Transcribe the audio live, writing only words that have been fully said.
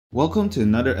Welcome to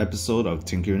another episode of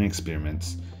Tinkerine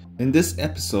Experiments. In this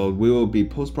episode, we will be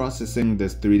post-processing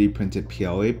this 3D printed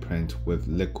PLA print with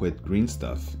liquid green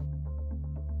stuff.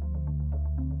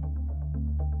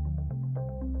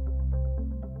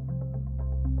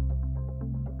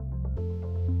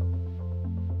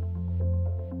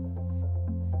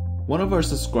 One of our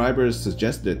subscribers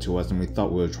suggested it to us and we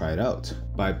thought we would try it out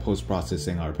by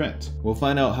post-processing our print. We'll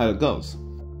find out how it goes.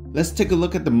 Let's take a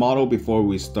look at the model before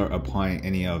we start applying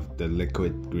any of the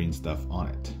liquid green stuff on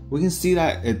it. We can see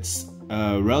that it's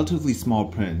a relatively small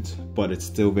print, but it's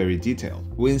still very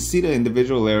detailed. We can see the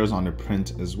individual layers on the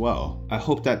print as well. I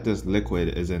hope that this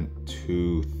liquid isn't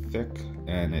too thick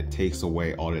and it takes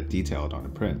away all the detail on the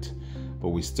print, but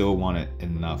we still want it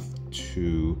enough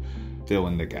to fill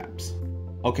in the gaps.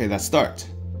 Okay, let's start.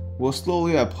 We'll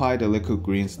slowly apply the liquid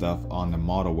green stuff on the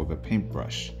model with a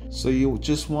paintbrush. So you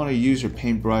just want to use your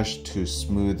paintbrush to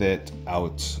smooth it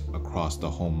out across the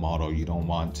whole model. You don't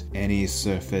want any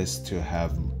surface to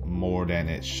have more than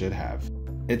it should have.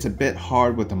 It's a bit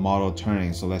hard with the model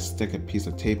turning, so let's stick a piece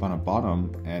of tape on the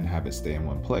bottom and have it stay in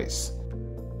one place.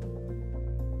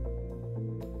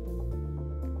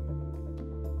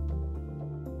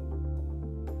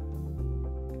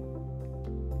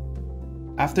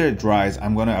 After it dries,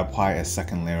 I'm going to apply a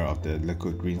second layer of the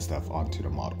liquid green stuff onto the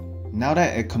model. Now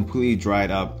that it completely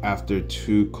dried up after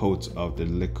 2 coats of the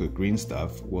liquid green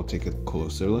stuff, we'll take a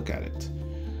closer look at it.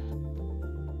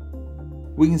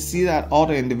 We can see that all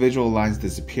the individual lines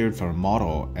disappeared from the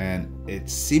model and it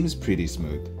seems pretty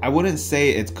smooth. I wouldn't say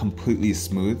it's completely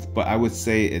smooth, but I would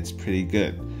say it's pretty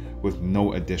good with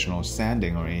no additional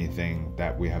sanding or anything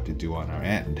that we have to do on our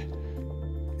end.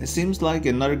 It seems like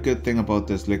another good thing about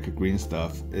this liquid green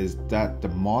stuff is that the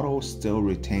model still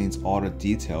retains all the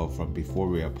detail from before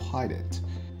we applied it.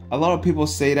 A lot of people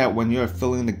say that when you're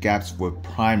filling the gaps with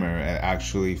primer, it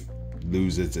actually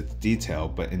loses its detail,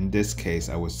 but in this case,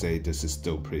 I would say this is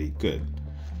still pretty good.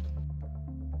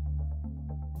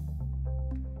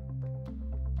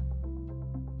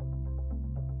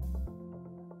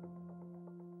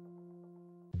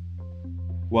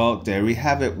 Well, there we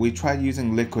have it. We tried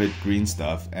using liquid green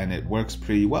stuff and it works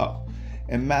pretty well.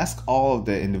 It masks all of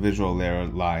the individual layer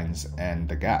lines and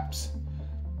the gaps.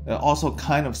 It also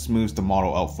kind of smooths the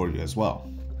model out for you as well.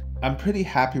 I'm pretty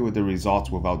happy with the results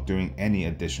without doing any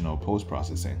additional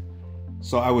post-processing,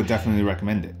 so I would definitely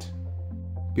recommend it.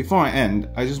 Before I end,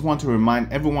 I just want to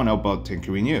remind everyone about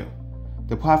Tinkerine U.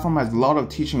 The platform has a lot of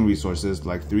teaching resources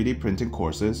like 3D printing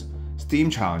courses, STEAM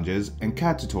challenges, and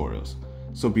CAD tutorials.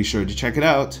 So be sure to check it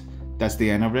out. That's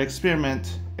the end of the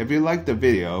experiment. If you liked the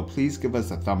video, please give us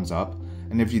a thumbs up,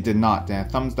 and if you did not, then a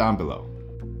thumbs down below.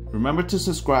 Remember to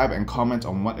subscribe and comment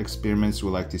on what experiments you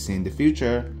would like to see in the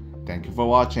future. Thank you for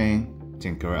watching.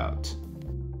 Tinker out.